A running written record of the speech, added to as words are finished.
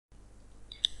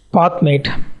Path mate.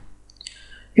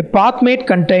 A path mate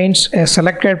contains a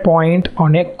selected point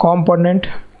on a component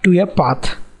to a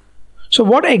path. So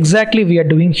what exactly we are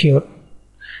doing here?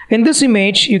 In this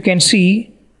image you can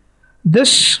see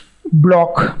this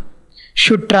block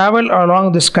should travel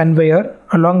along this conveyor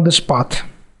along this path.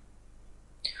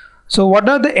 So what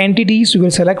are the entities we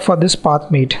will select for this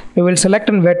path mate? We will select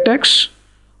a vertex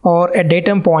or a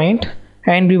datum point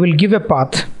and we will give a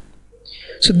path.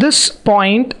 So this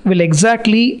point will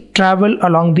exactly travel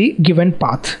along the given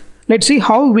path. Let's see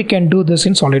how we can do this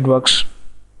in SolidWorks.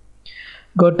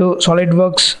 Go to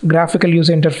SolidWorks graphical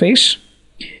user interface.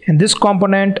 In this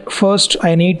component, first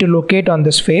I need to locate on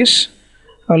this face.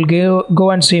 I'll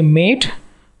go and say mate,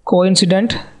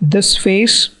 coincident, this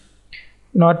face,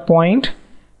 not point,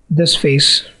 this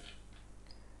face.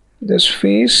 This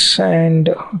face, and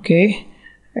okay,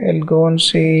 I'll go and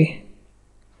say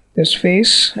this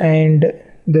face and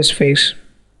this face,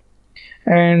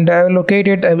 and I will locate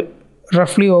it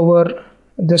roughly over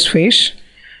this face.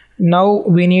 Now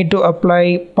we need to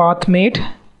apply path mate,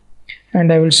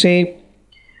 and I will say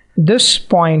this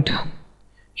point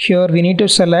here we need to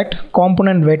select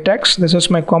component vertex. This is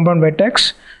my component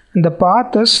vertex and the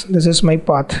path is, this is my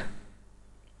path.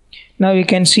 Now you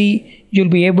can see you'll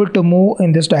be able to move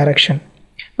in this direction,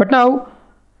 but now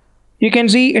you can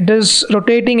see it is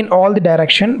rotating in all the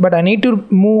direction, but I need to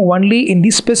move only in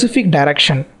the specific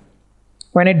direction.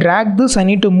 When I drag this, I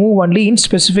need to move only in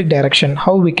specific direction.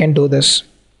 How we can do this?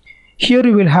 Here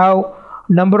we will have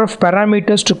number of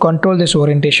parameters to control this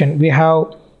orientation. We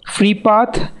have free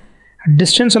path,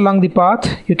 distance along the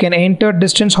path. You can enter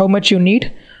distance how much you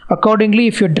need. Accordingly,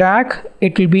 if you drag,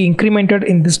 it will be incremented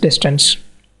in this distance.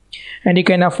 And you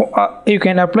can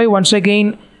apply once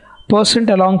again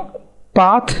percent along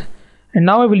path. And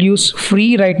now I will use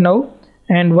free right now,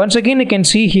 and once again you can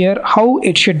see here how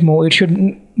it should move. It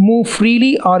should move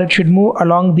freely or it should move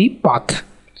along the path,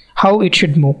 how it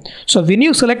should move. So when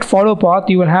you select follow path,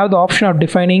 you will have the option of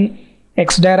defining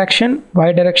x direction,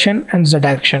 y direction and z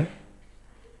direction.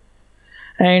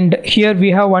 And here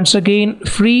we have once again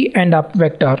free and up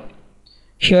vector.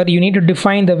 Here you need to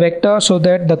define the vector so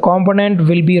that the component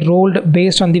will be rolled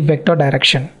based on the vector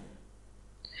direction.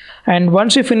 And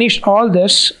once you finish all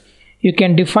this, you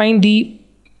can define the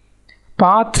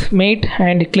path mate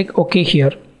and click OK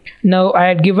here. Now I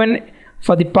had given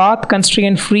for the path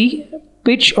constraint free,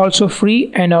 pitch also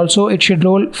free, and also it should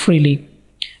roll freely.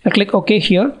 I click OK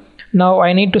here. Now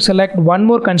I need to select one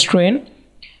more constraint.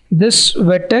 This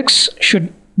vertex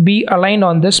should be aligned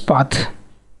on this path.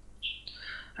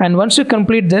 And once you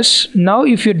complete this, now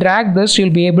if you drag this, you'll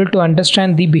be able to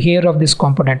understand the behavior of this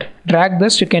component. Drag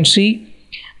this, you can see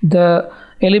the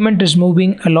element is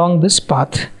moving along this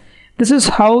path. This is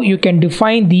how you can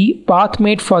define the path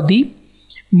mate for the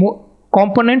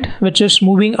component which is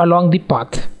moving along the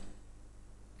path.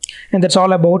 And that's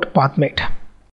all about path mate.